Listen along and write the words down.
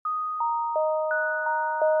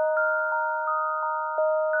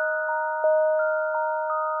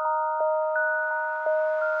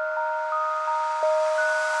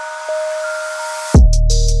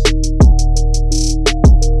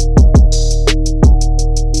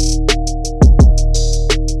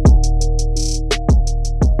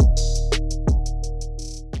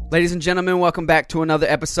Ladies and gentlemen, welcome back to another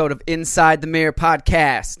episode of Inside the Mirror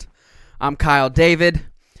podcast. I'm Kyle David.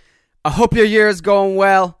 I hope your year is going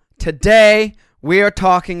well. Today, we are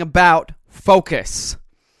talking about focus.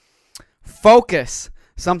 Focus,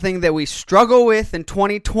 something that we struggle with in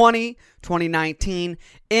 2020, 2019,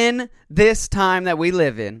 in this time that we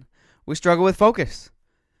live in. We struggle with focus.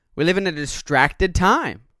 We live in a distracted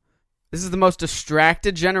time. This is the most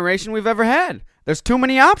distracted generation we've ever had. There's too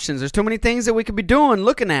many options. There's too many things that we could be doing,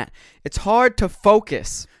 looking at. It's hard to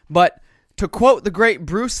focus. But to quote the great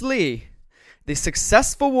Bruce Lee, the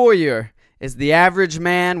successful warrior is the average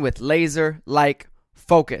man with laser-like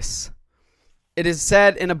focus. It is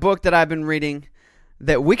said in a book that I've been reading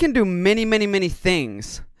that we can do many, many, many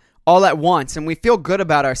things all at once, and we feel good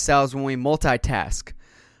about ourselves when we multitask.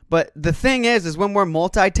 But the thing is when we're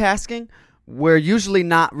multitasking, we're usually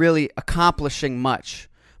not really accomplishing much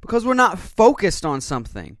because we're not focused on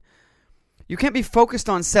something. You can't be focused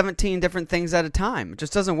on 17 different things at a time. It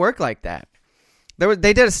just doesn't work like that.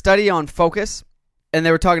 They did a study on focus, and they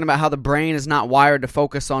were talking about how the brain is not wired to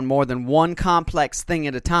focus on more than one complex thing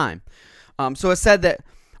at a time. So it said that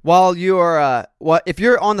while if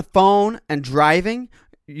you're on the phone and driving,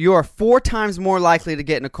 you are 4 times more likely to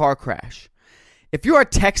get in a car crash. If you are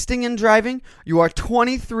texting and driving, you are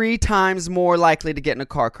 23 times more likely to get in a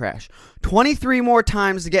car crash. 23 more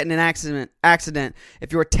times to get in an accident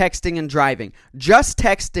if you are texting and driving. Just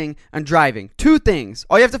texting and driving. 2 things.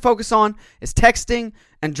 All you have to focus on is texting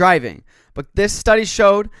and driving. But this study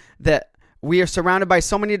showed that we are surrounded by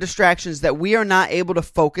so many distractions that we are not able to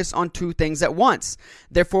focus on 2 things at once.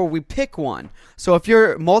 Therefore, we pick one. So if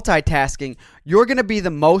you're multitasking, you're going to be the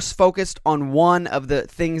most focused on one of the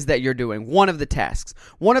things that you're doing, one of the tasks.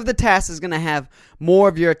 One of the tasks is going to have more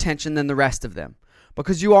of your attention than the rest of them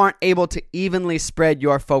because you aren't able to evenly spread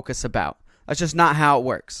your focus about. That's just not how it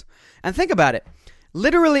works. And think about it.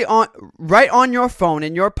 Literally right on your phone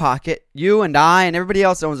in your pocket, you and I and everybody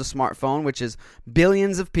else owns a smartphone, which is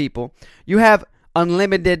billions of people. You have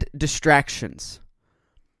unlimited distractions.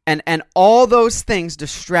 And all those things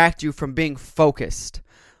distract you from being focused.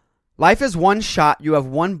 Life is one shot. You have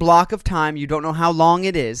one block of time. You don't know how long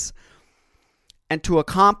it is. And to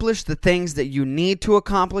accomplish the things that you need to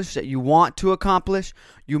accomplish, that you want to accomplish,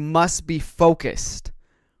 you must be focused.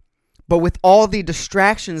 But with all the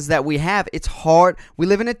distractions that we have, it's hard. We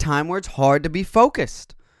live in a time where it's hard to be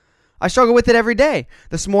focused. I struggle with it every day.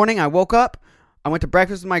 This morning, I woke up. I went to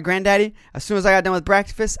breakfast with my granddaddy. As soon as I got done with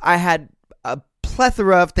breakfast, I had a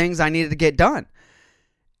plethora of things I needed to get done.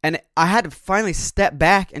 And I had to finally step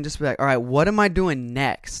back and just be like, all right, what am I doing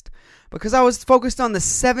next? Because I was focused on the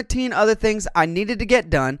 17 other things I needed to get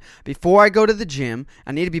done before I go to the gym.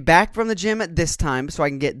 I need to be back from the gym at this time so I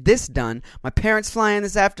can get this done. My parents fly in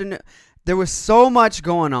this afternoon. There was so much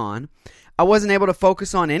going on. I wasn't able to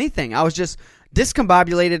focus on anything. I was just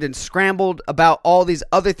discombobulated and scrambled about all these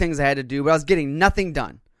other things I had to do, but I was getting nothing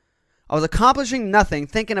done. I was accomplishing nothing,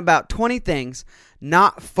 thinking about 20 things,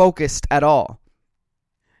 not focused at all.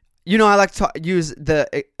 You know, I like to use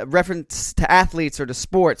the reference to athletes or to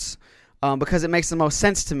sports because it makes the most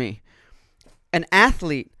sense to me. An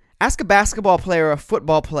athlete, ask a basketball player or a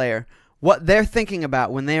football player what they're thinking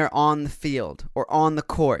about when they are on the field or on the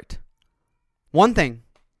court. One thing,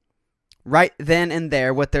 right then and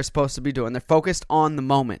there, what they're supposed to be doing. They're focused on the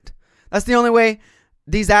moment. That's the only way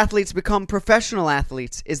these athletes become professional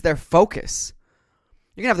athletes is their focus.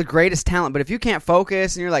 You can have the greatest talent, but if you can't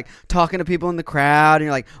focus and you're like talking to people in the crowd and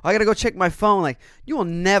you're like, oh, I got to go check my phone, like you will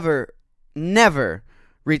never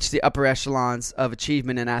reach the upper echelons of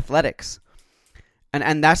achievement in athletics.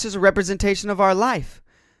 And that's just a representation of our life.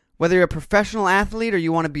 Whether you're a professional athlete or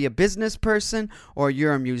you want to be a business person or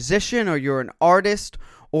you're a musician or you're an artist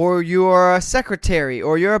or you're a secretary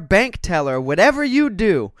or you're a bank teller, whatever you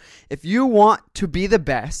do, if you want to be the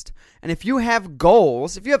best and if you have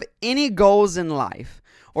goals, if you have any goals in life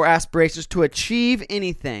or aspirations to achieve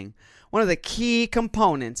anything, one of the key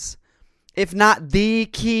components, if not the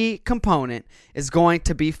key component, is going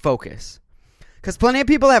to be focus. Because plenty of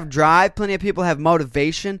people have drive, plenty of people have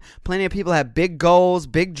motivation, plenty of people have big goals,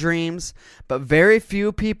 big dreams, but very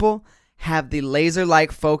few people have the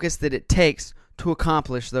laser-like focus that it takes to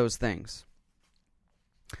accomplish those things.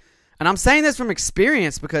 And I'm saying this from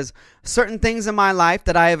experience because certain things in my life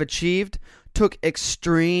that I have achieved took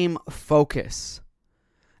extreme focus.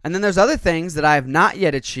 And then there's other things that I have not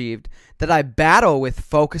yet achieved that I battle with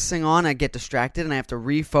focusing on. I get distracted and I have to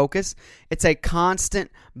refocus. It's a constant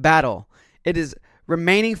battle.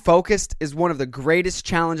 Remaining focused is one of the greatest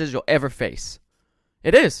challenges you'll ever face.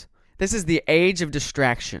 It is. This is the age of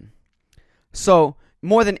distraction. So,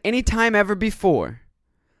 more than any time ever before,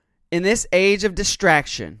 in this age of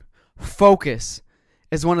distraction, focus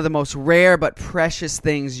is one of the most rare but precious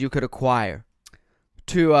things you could acquire.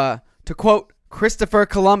 To quote Christopher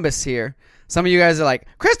Columbus here, some of you guys are like,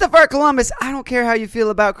 Christopher Columbus, I don't care how you feel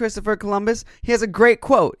about Christopher Columbus. He has a great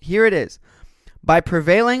quote. Here it is. By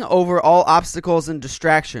prevailing over all obstacles and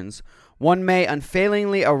distractions, one may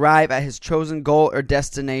unfailingly arrive at his chosen goal or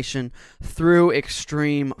destination through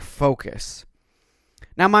extreme focus.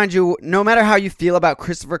 Now, mind you, no matter how you feel about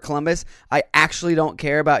Christopher Columbus, I actually don't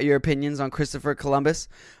care about your opinions on Christopher Columbus.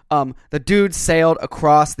 The dude sailed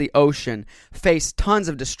across the ocean, faced tons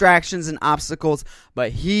of distractions and obstacles,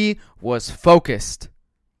 but he was focused.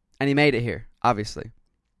 And he made it here, obviously.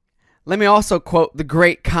 Let me also quote the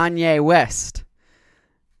great Kanye West.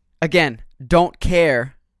 Again, don't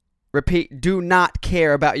care. Repeat, do not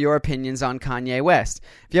care about your opinions on Kanye West.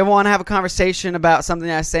 If you ever want to have a conversation about something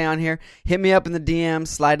I say on here, hit me up in the DM,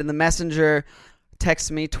 slide in the messenger,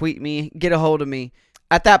 text me, tweet me, get a hold of me.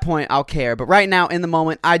 At that point, I'll care. But right now, in the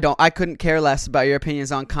moment, I couldn't care less about your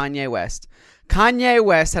opinions on Kanye West. Kanye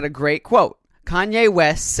West had a great quote. Kanye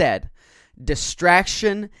West said,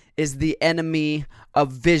 "Distraction is the enemy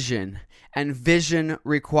of vision, and vision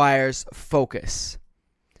requires focus."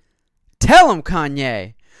 Tell him,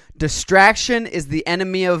 Kanye. Distraction is the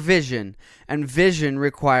enemy of vision, and vision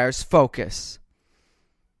requires focus.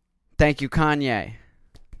 Thank you, Kanye.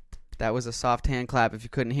 That was a soft hand clap if you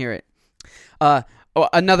couldn't hear it.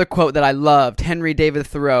 Another quote that I loved, Henry David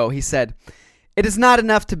Thoreau, he said, "It is not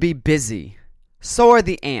enough to be busy. So are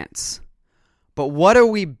the ants. But what are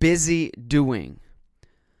we busy doing?"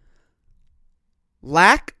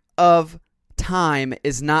 Lack of time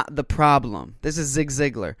is not the problem. This is Zig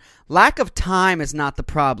Ziglar. Lack of time is not the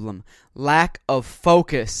problem. Lack of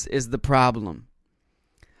focus is the problem.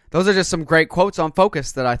 Those are just some great quotes on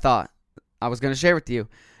focus that I thought I was going to share with you.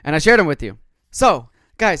 And I shared them with you. So,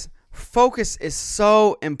 guys, focus is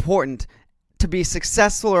so important to be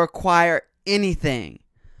successful or acquire anything.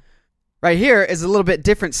 Right here is a little bit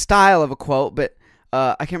different style of a quote, but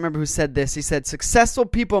I can't remember who said this. He said, "Successful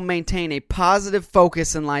people maintain a positive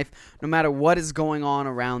focus in life no matter what is going on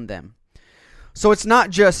around them." So it's not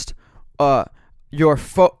just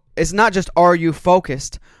it's not just are you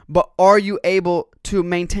focused, but are you able to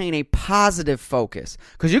maintain a positive focus?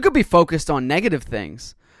 Because you could be focused on negative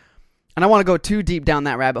things. And I want to go too deep down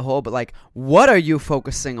that rabbit hole, but like, what are you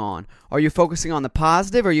focusing on? Are you focusing on the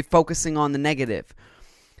positive or are you focusing on the negative?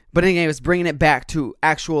 But anyway, it's bringing it back to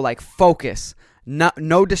actual like focus.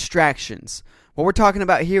 No distractions. What we're talking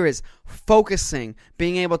about here is focusing,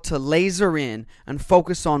 being able to laser in and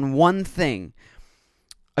focus on one thing.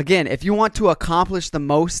 Again, if you want to accomplish the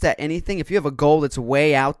most at anything, if you have a goal that's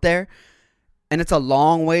way out there and it's a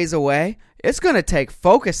long ways away, it's going to take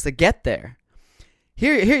focus to get there.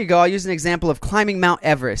 Here you go. I'll use an example of climbing Mount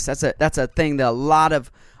Everest. That's a thing that a lot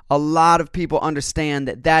of people understand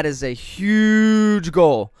that is a huge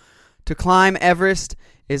goal. To climb Everest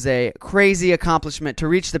is a crazy accomplishment. To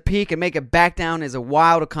reach the peak and make it back down is a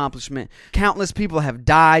wild accomplishment. Countless people have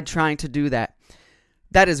died trying to do that.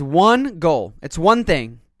 That is one goal. It's one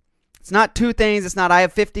thing. It's not two things. It's not I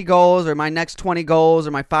have 50 goals or my next 20 goals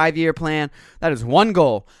or my 5-year plan. That is one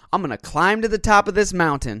goal. I'm going to climb to the top of this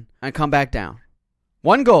mountain and come back down.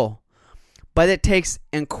 One goal. But it takes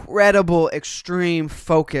incredible, extreme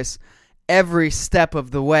focus every step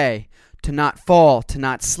of the way. To not fall, to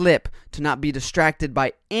not slip, to not be distracted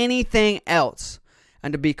by anything else,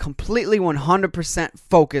 and to be completely 100%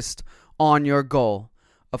 focused on your goal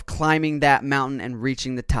of climbing that mountain and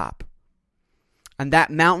reaching the top. And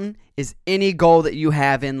that mountain is any goal that you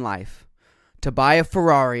have in life. To buy a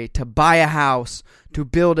Ferrari, to buy a house, to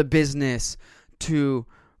build a business, to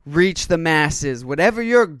reach the masses, whatever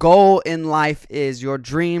your goal in life is, your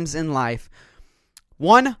dreams in life,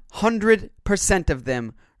 100% of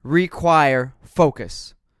them require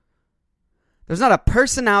focus. There's not a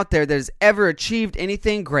person out there that has ever achieved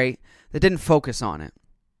anything great that didn't focus on it.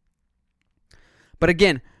 But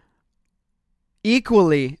again,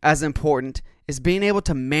 equally as important is being able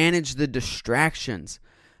to manage the distractions.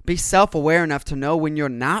 Be self-aware enough to know when you're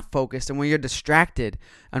not focused and when you're distracted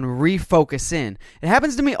and refocus in. It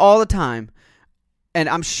happens to me all the time, and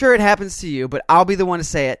I'm sure it happens to you, but I'll be the one to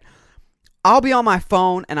say it. I'll be on my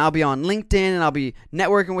phone and I'll be on LinkedIn and I'll be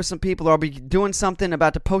networking with some people, or I'll be doing something,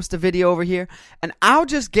 about to post a video over here, and I'll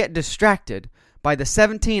just get distracted by the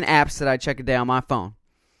 17 apps that I check a day on my phone.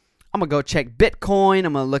 I'm going to go check Bitcoin.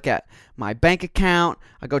 I'm going to look at my bank account.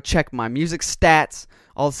 I go check my music stats.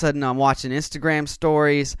 All of a sudden I'm watching Instagram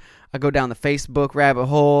stories. I go down the Facebook rabbit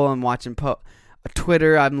hole. I'm watching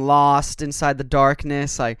Twitter. I'm lost inside the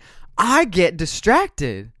darkness. I get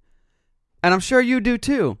distracted. And I'm sure you do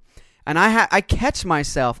too. And I catch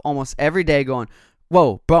myself almost every day going,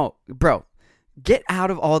 whoa, bro, get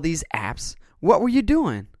out of all these apps. What were you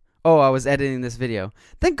doing? Oh, I was editing this video.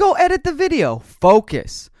 Then go edit the video.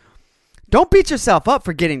 Focus. Don't beat yourself up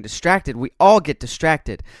for getting distracted. We all get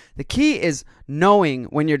distracted. The key is knowing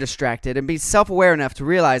when you're distracted and be self-aware enough to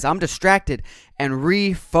realize I'm distracted and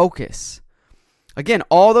refocus. Again,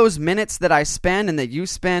 all those minutes that I spend and that you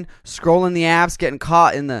spend scrolling the apps, getting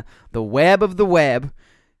caught in the web of the web,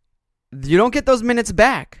 you don't get those minutes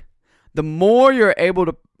back. The more you're able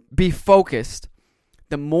to be focused,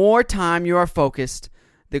 the more time you are focused,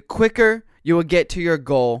 the quicker you will get to your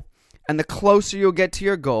goal and the closer you'll get to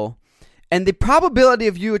your goal. And the probability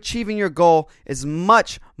of you achieving your goal is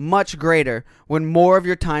much, much greater when more of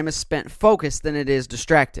your time is spent focused than it is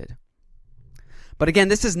distracted. But again,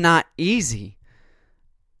 this is not easy.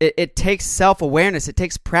 It takes self-awareness. It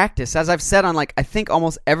takes practice. As I've said on I think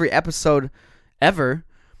almost every episode ever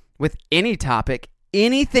with any topic,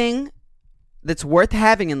 anything that's worth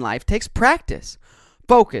having in life takes practice.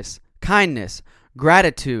 Focus, kindness,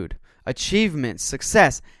 gratitude, achievement,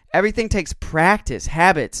 success. Everything takes practice,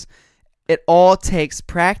 habits. It all takes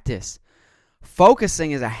practice.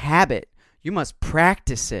 Focusing is a habit. You must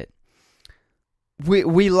practice it.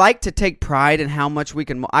 We like to take pride in how much we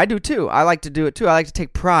can. I do too. I like to do it too. I like to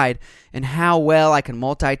take pride in how well I can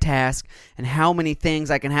multitask and how many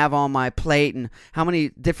things I can have on my plate and how many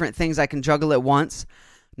different things I can juggle at once.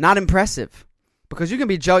 Not impressive, because you can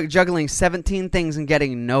be juggling 17 things and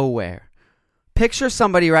getting nowhere. Picture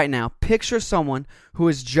somebody right now. Picture someone who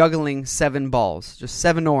is juggling 7 balls, just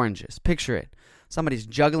 7 oranges. Picture it. Somebody's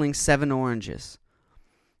juggling 7 oranges.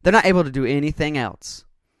 They're not able to do anything else.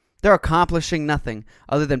 They're accomplishing nothing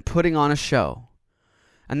other than putting on a show.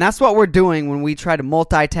 And that's what we're doing when we try to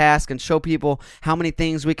multitask and show people how many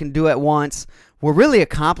things we can do at once. We're really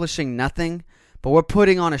accomplishing nothing, but we're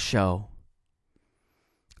putting on a show.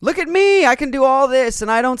 Look at me. I can do all this,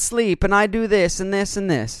 and I don't sleep, and I do this and this and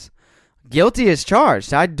this. Guilty as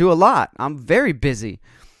charged. I do a lot. I'm very busy.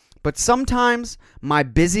 But sometimes my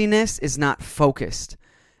busyness is not focused.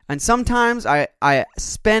 And sometimes I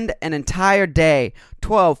spend an entire day,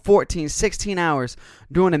 12, 14, 16 hours,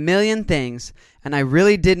 doing a million things, and I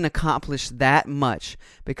really didn't accomplish that much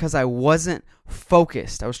because I wasn't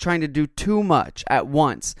focused. I was trying to do too much at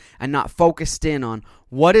once and not focused in on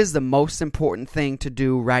what is the most important thing to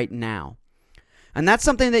do right now. And that's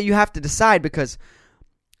something that you have to decide, because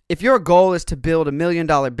if your goal is to build $1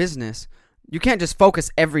 million business, you can't just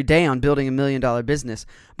focus every day on building $1 million business,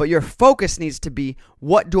 but your focus needs to be,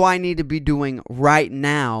 what do I need to be doing right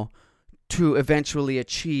now to eventually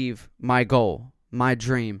achieve my goal, my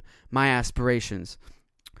dream, my aspirations?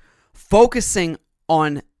 Focusing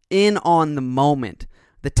on the moment,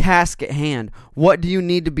 the task at hand. What do you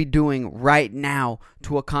need to be doing right now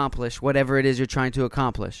to accomplish whatever it is you're trying to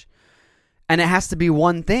accomplish? And it has to be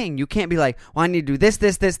one thing. You can't be like, well, I need to do this,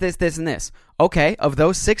 and this. Okay, of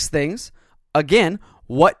those 6 things, again,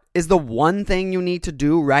 what is the one thing you need to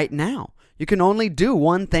do right now? You can only do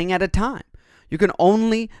one thing at a time. You can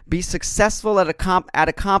only be successful at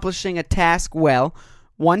accomplishing a task well,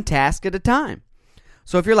 one task at a time.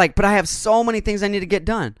 So if you're like, but I have so many things I need to get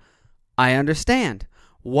done, I understand.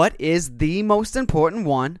 What is the most important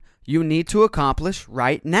one you need to accomplish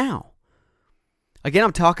right now? Again,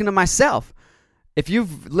 I'm talking to myself. If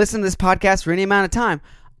you've listened to this podcast for any amount of time,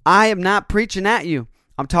 I am not preaching at you.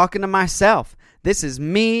 I'm talking to myself. This is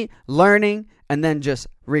me learning and then just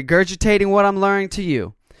regurgitating what I'm learning to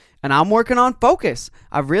you. And I'm working on focus.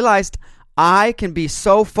 I've realized I can be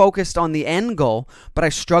so focused on the end goal, but I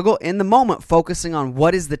struggle in the moment focusing on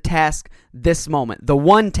what is the task this moment, the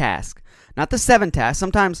one task, not the 7 tasks.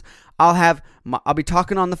 Sometimes I'll be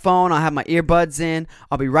talking on the phone, I'll have my earbuds in,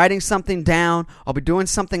 I'll be writing something down, I'll be doing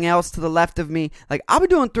something else to the left of me. I'll be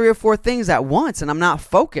doing 3 or 4 things at once and I'm not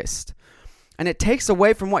focused. And it takes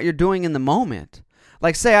away from what you're doing in the moment.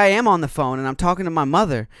 Say I am on the phone and I'm talking to my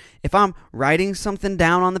mother. If I'm writing something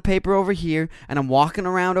down on the paper over here and I'm walking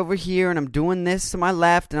around over here and I'm doing this to my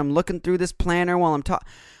left and I'm looking through this planner while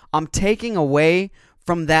I'm taking away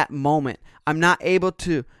from that moment. I'm not able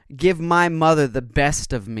to give my mother the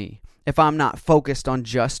best of me if I'm not focused on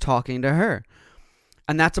just talking to her.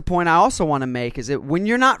 And that's a point I also want to make, is that when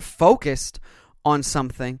you're not focused on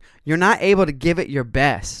something, you're not able to give it your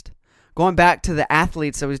best. Going back to the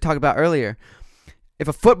athletes that we talked about earlier, if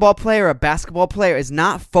a football player or a basketball player is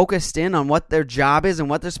not focused in on what their job is and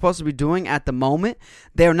what they're supposed to be doing at the moment,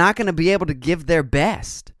 they're not going to be able to give their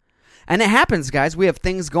best. And it happens, guys. We have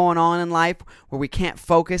things going on in life where we can't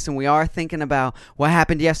focus and we are thinking about what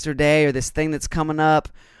happened yesterday or this thing that's coming up.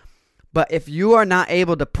 But if you are not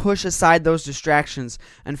able to push aside those distractions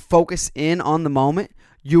and focus in on the moment,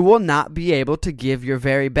 you will not be able to give your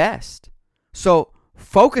very best. So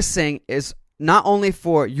focusing is not only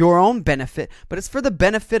for your own benefit, but it's for the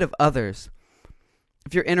benefit of others.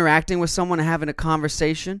 If you're interacting with someone and having a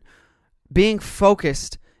conversation, being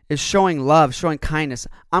focused is showing love, showing kindness.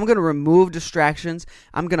 I'm going to remove distractions.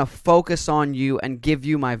 I'm going to focus on you and give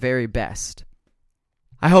you my very best.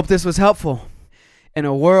 I hope this was helpful. In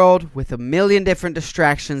a world with a million different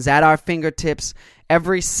distractions at our fingertips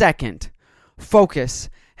every second, focus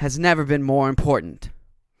has never been more important.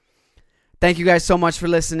 Thank you guys so much for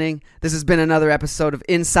listening. This has been another episode of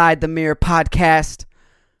Inside the Mirror Podcast.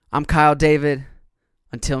 I'm Kyle David.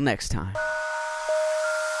 Until next time.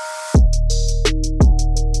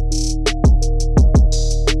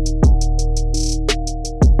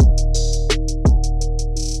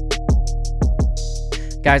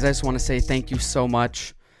 Guys, I just want to say thank you so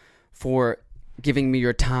much for giving me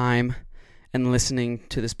your time and listening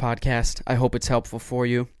to this podcast. I hope it's helpful for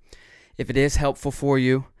you. If it is helpful for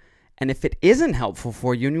you, and if it isn't helpful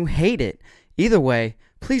for you and you hate it, either way,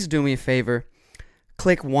 please do me a favor.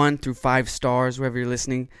 Click 1 through 5 stars wherever you're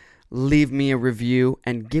listening. Leave me a review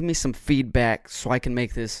and give me some feedback so I can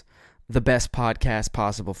make this the best podcast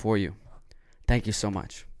possible for you. Thank you so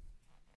much.